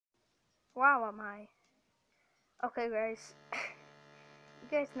Wow, am I? Okay, guys. You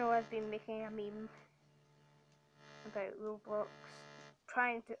guys know I've been making a meme about Roblox,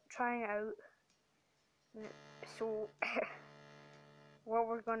 trying out. So, what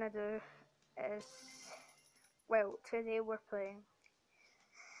we're gonna do is, well, today we're playing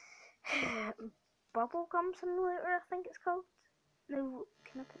Bubblegum Simulator, I think it's called. No,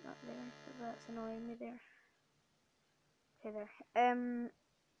 can I put that there? Because that's annoying me there. Okay, there.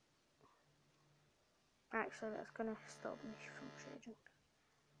 Actually, that's gonna stop me from trading.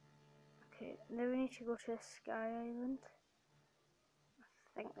 Okay, now we need to go to Sky Island. I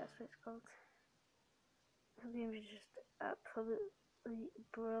think that's what it's called. The game is just absolutely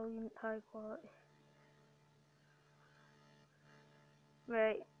brilliant, high quality.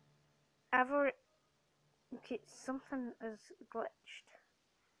 Right, okay, something is glitched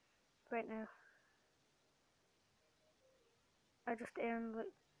right now. I just earned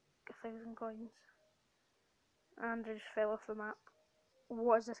like 1,000 coins, and I just fell off the map.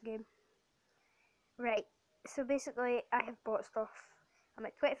 What is this game? Right, so basically, I have bought stuff. I'm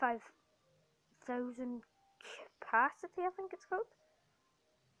at 25,000 capacity, I think it's called.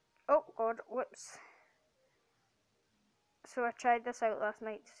 Oh god, whoops. So I tried this out last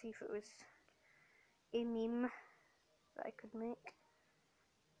night to see if it was a meme that I could make.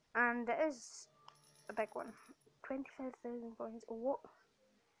 And it is a big one. 25,000 coins. What?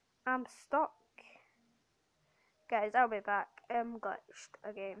 I'm stuck. Guys, I'll be back. I'm glitched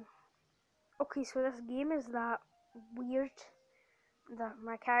again. Okay, so this game is that weird that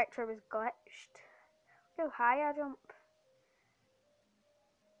my character was glitched. Look how high I jump.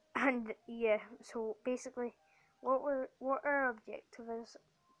 And yeah, so basically what our objective is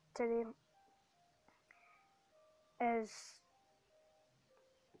today is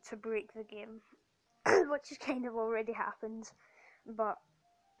to break the game. Which is kind of already happened, but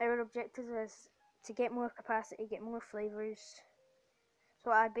our objective is to get more capacity, get more flavours.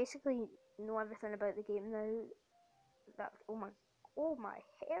 So I basically know everything about the game now. That oh my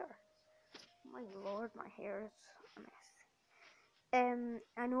hair, my lord, my hair is a mess.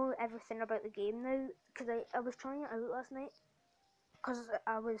 I know everything about the game now because I was trying it out last night because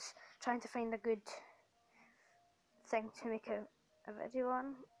I was trying to find a good thing to make a video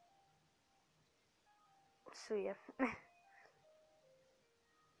on. So yeah.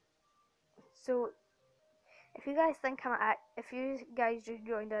 So if you guys think if you guys just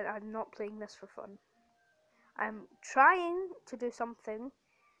joined in, I'm not playing this for fun. I'm trying to do something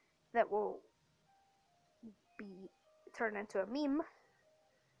that will be turned into a meme.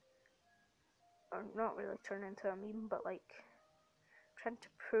 Or not really turn into a meme, but like trying to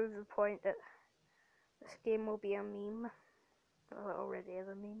prove the point that this game will be a meme. Well, it already is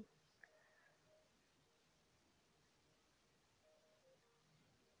a meme.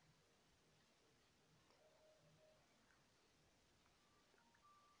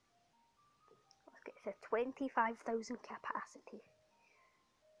 Let's get to 25,000 capacity.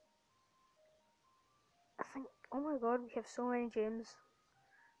 I think, oh my god, we have so many gems.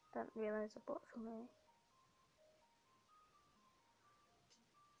 Didn't realise I bought so many.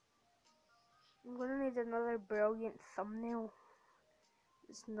 I'm gonna need another brilliant thumbnail.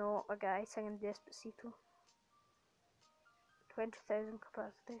 It's not a guy singing Despacito. 20,000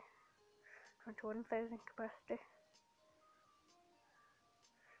 capacity. 21,000 capacity.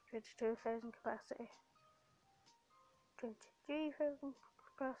 22,000 capacity. 23,000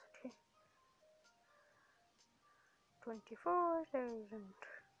 capacity. 24,000.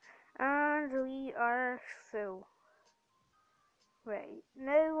 And we are full. Right,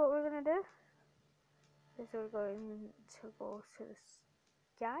 now what we're gonna do is we're going to go to the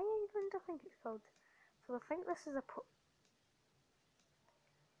Sky Island, I think it's called. So I think this is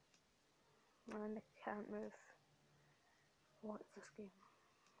and I can't move. What's this game?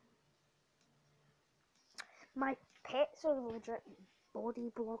 My pets are legit body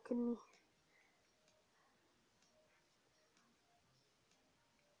blocking me.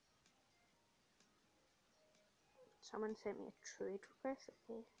 Someone sent me a trade request,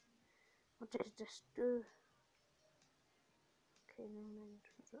 okay. What does this do? Okay, never mind.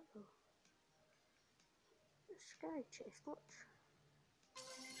 Where's that go? Sky chest, watch.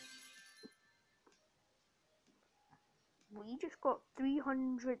 We just got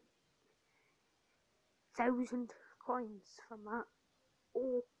 300,000 coins from that.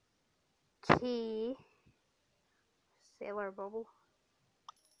 Okay. Sailor Bubble.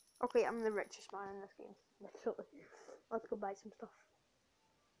 Okay, I'm the richest man in this game. Literally. Let's go buy some stuff.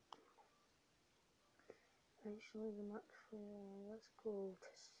 Actually, the map for let's go to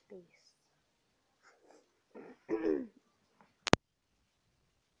space.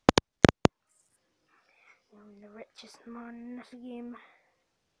 I'm the richest man in this game.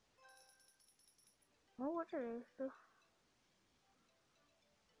 Oh, what it is though?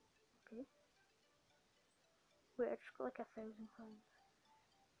 Okay. Wait, I just got like 1,000 coins.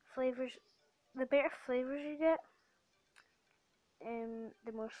 Flavors. The better flavors you get,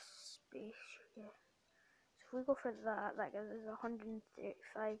 the more space you get. So if we go for that, that gives us 135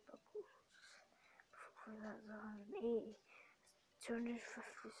 bubbles. For that, it's 180. 250,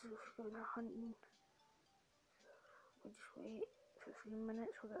 so we've got 100. We'll just wait 15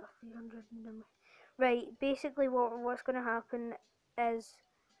 minutes, we'll get a 300 and then right, basically what's going to happen is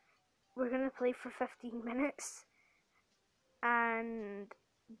we're going to play for 15 minutes and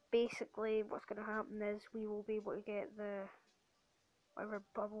basically what's going to happen is we will be able to get the whatever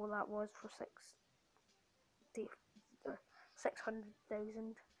bubble that was for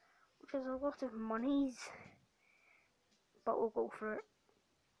 600,000, which is a lot of monies, but we'll go for it.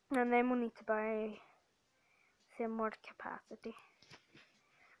 And then we'll need to buy some more capacity.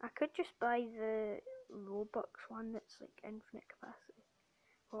 I could just buy the Roblox one that's like infinite capacity.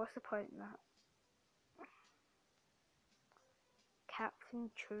 Well, what's the point in that? Captain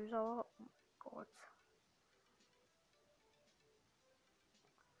choose a lot. Oh my god.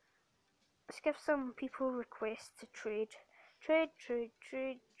 Let's give some people requests to trade. Trade.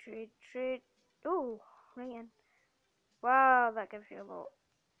 Oh, right in. Wow, that gives you a lot.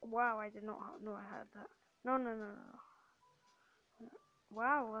 Wow, I did not know I had that. No.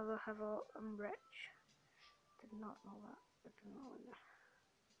 Wow, I have a. I'm rich. Did not know that. I did not know that.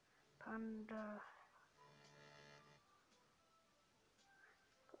 Panda.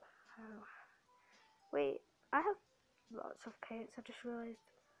 Oh. Wait, I have lots of pets. I just realised.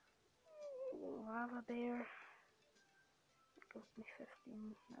 Lava bear. That gives me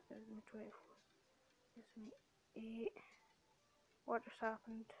 15. That gives me 24. Gives me 8. What just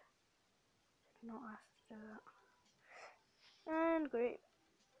happened? Did not ask to do that. And great.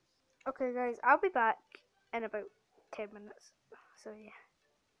 Okay, guys, I'll be back in about 10 minutes. So yeah.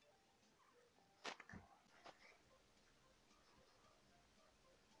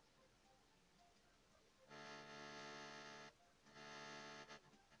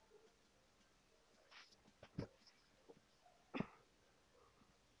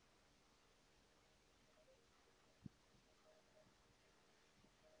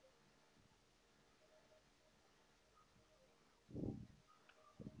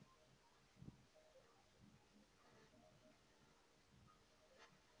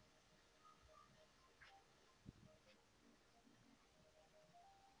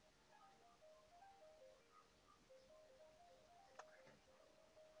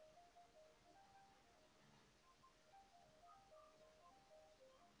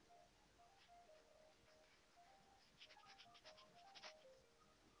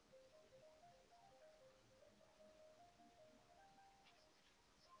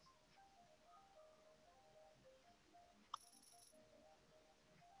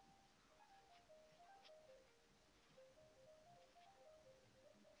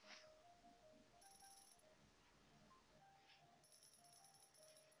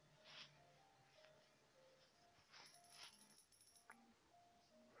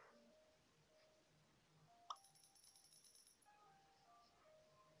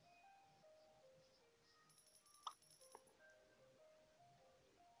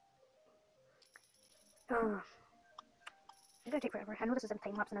 Oh, it's gonna take forever. I know this is in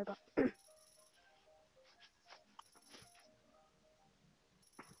time lapse now, but.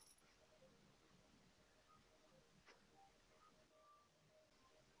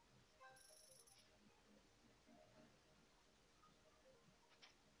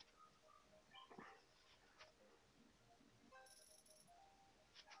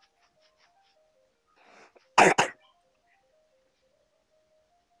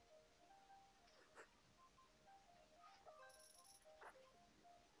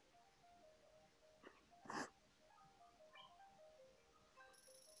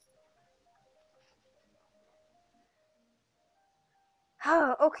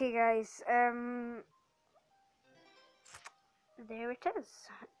 Oh, okay, guys. There it is,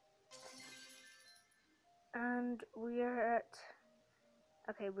 and we're at.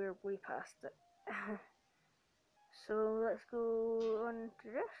 Okay, we're way past it. So let's go on to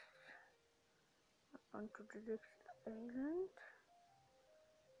this. Onto the next island.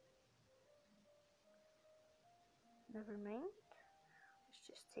 Never mind. Let's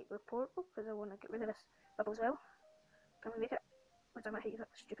just take the portal because I want to get rid of this bubble as well. Can we make it? Or am I hate that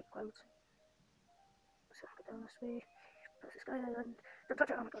stupid clouds? So go down this way. Press the sky island. Don't touch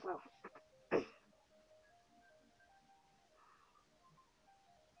it. Oh my god! Wow.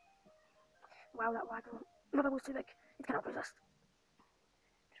 Wow, that lag. My bubble's too big. It cannot resist.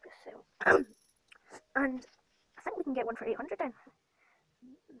 Just press sell. And I think we can get one for 800 then.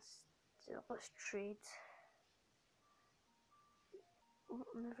 So let's trade. Oh,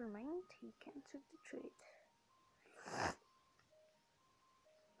 never mind. He cancelled the trade.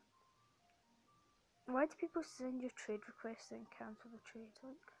 Why do people send you trade requests and cancel the trade?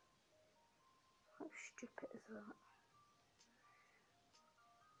 Like, how stupid is that?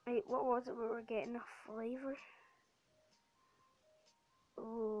 Right, what was it we were getting? A flavour?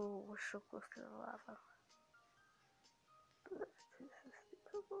 Oh, we're so close to the lava. But that's 250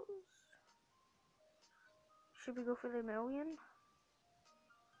 pebbles. Should we go for the million?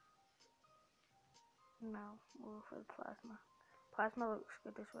 No, we'll go for the plasma. Plasma looks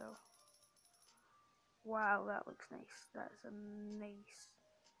good as well. Wow, that looks nice. That's a nice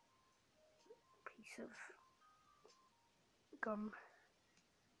piece of gum.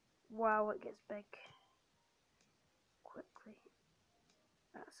 Wow, it gets big quickly.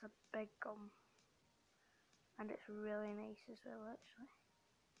 That's a big gum. And it's really nice as well, actually.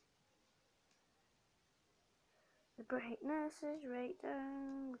 The brightness is right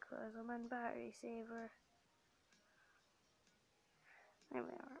down because I'm in battery saver. There we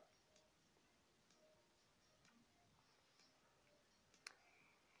are.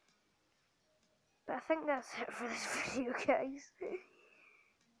 But I think that's it for this video, guys.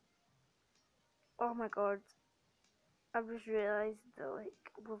 Oh my god. I've just realised that,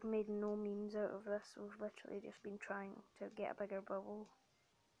 like, we've made no memes out of this. We've literally just been trying to get a bigger bubble.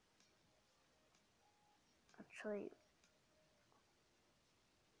 Actually,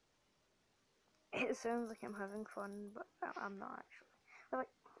 it sounds like I'm having fun, but I'm not actually. But,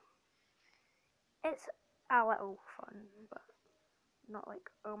 like, it's a little fun, but not like,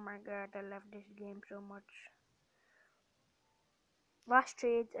 oh my god, I love this game so much. Last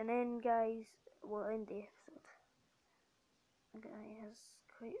trade, and then, guys, we'll end the episode. The guy has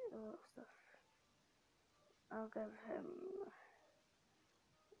quite a lot of stuff. I'll give him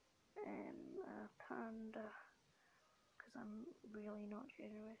a panda, because I'm really not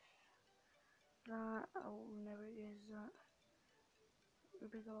generous. That, I'll never use that.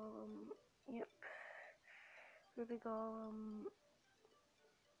 Ruby Golem, yep. Ruby Golem,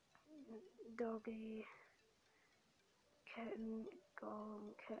 Doggy, Kitten,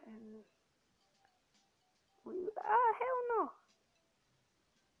 Golem, Kitten. Hell no!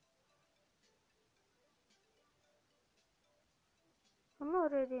 I'm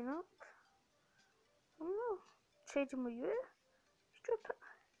not ready up. I'm not trading with you. Stupid.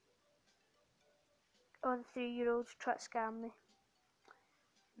 Oh, the 3-year-olds try to scam me.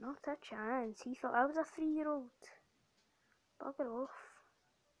 Not a chance. He thought I was a 3-year-old. Bugger off.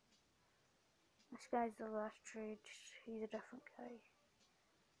 This guy's the last trade. He's a different guy.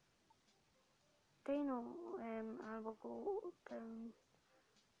 Dino, I will go down.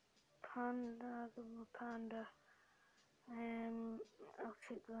 Panda, give him a panda. I'll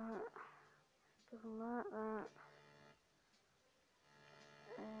take that. Give him that.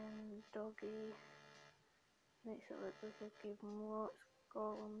 Doggy. Makes it look like I gave him lots.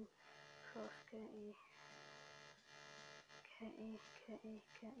 Golem, cross kitty. Kitty.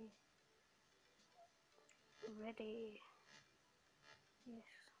 Ready. Yes.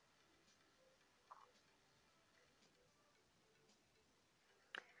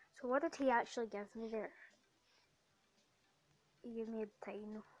 So what did he actually give me there? He gave me a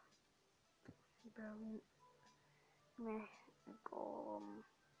dino. Brilliant. Meh. A golem.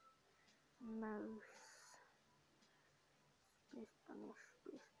 Mouse. Space bunny.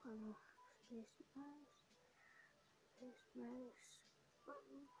 Space mouse.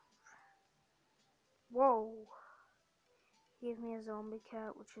 Whoa. He gave me a zombie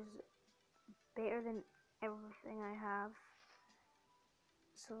cat, which is better than everything I have.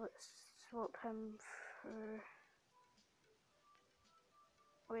 So let's swap him for,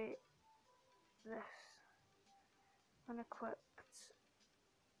 wait, this, unequipped,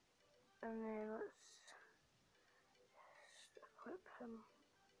 and then let's just equip him.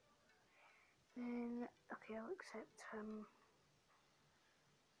 Then, okay, I'll accept him.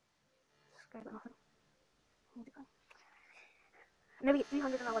 This guy got nothing. Now we get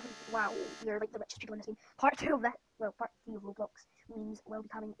 311. Wow, we are like the richest people in this game. Part 2 of that, well, part 3 of Roblox memes will be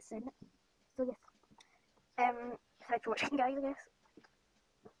coming soon. So yes. Thanks for watching, guys, I guess.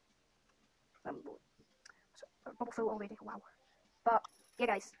 Bubble full already, wow. But, yeah,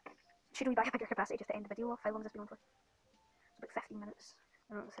 guys, should we buy a bigger capacity just to end the video off? How long has this been on for? It's about 15 minutes.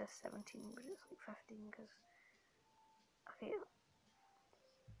 I know it says 17, but it's like 15 because. Okay.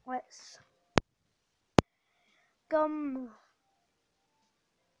 Let's. Gum.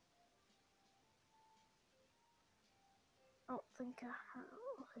 don't think I have.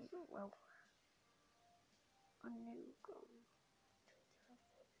 Okay, well, a new gun.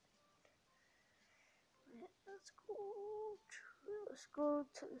 Right, let's go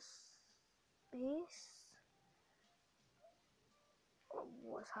to the space. Oh,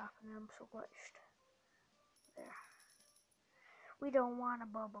 what's happening? I'm so glitched. There. We don't want a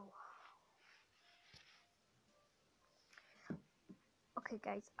bubble. Okay,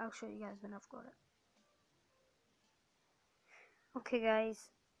 guys, I'll show you guys when I've got it. Okay,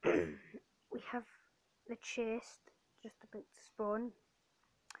 guys, we have the chest just about to spawn,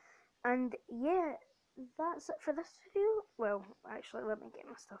 and yeah, that's it for this video. Well, actually, let me get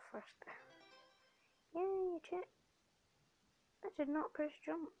my stuff first. Yay, chat! I did not press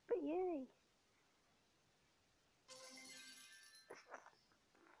jump, but yay!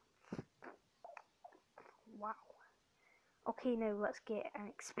 Wow. Okay, now let's get an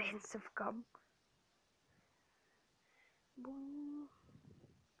expensive gun. Boing.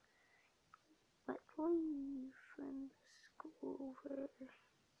 Let's leave and let's go over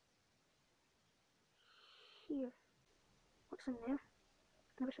here. What's in there?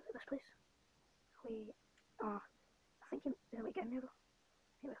 Never seen this place. Wait. Oh, I think there's a way to get in there though.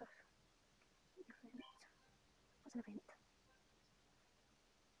 Here it is. Event. What's an event?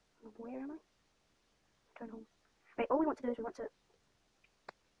 Where am I? Turn home. Right, all we want to do is we want to...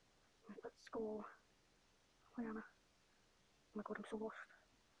 Let's go... Where am I? Oh my god, I'm so lost.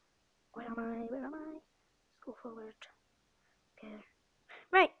 Where am I? Where am I? Let's go forward. Okay.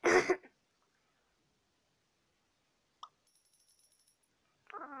 Right!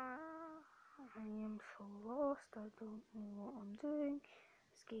 I am so lost, I don't know what I'm doing.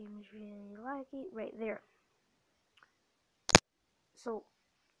 This game is really laggy. Right there. So,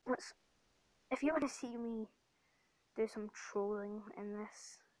 let's... If you want to see me do some trolling in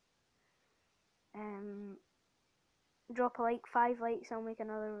this, drop a like, 5 likes, I'll make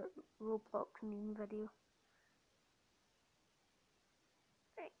another Roblox meme video.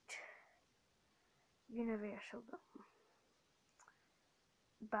 Right. Universal though.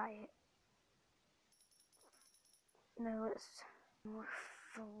 Buy it. Now let's more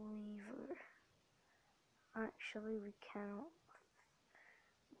flavor. Actually, we cannot.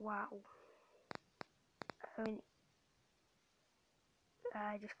 Wow. I mean,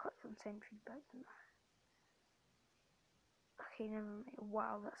 I just clicked on send feedback, didn't I? Okay, never mind.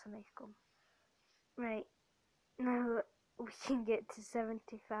 Wow, that's a nice gun. Right. Now we can get to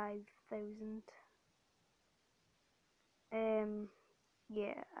 75,000.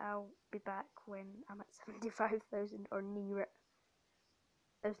 Yeah, I'll be back when I'm at 75,000 or near it.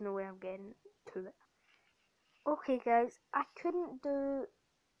 There's no way I'm getting to it. Okay, guys, I couldn't do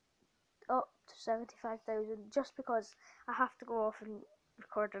up to 75,000 just because I have to go off and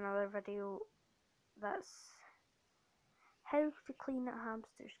record another video. That's how to clean a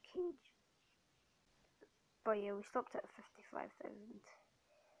hamster's cage. But yeah, we stopped at 55,000.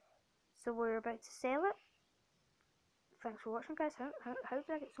 So we're about to sell it. Thanks for watching, guys. How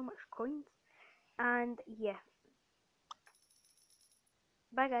did I get so much coins? And yeah.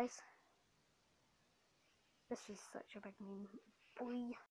 Bye, guys. This is such a big meme. Boy.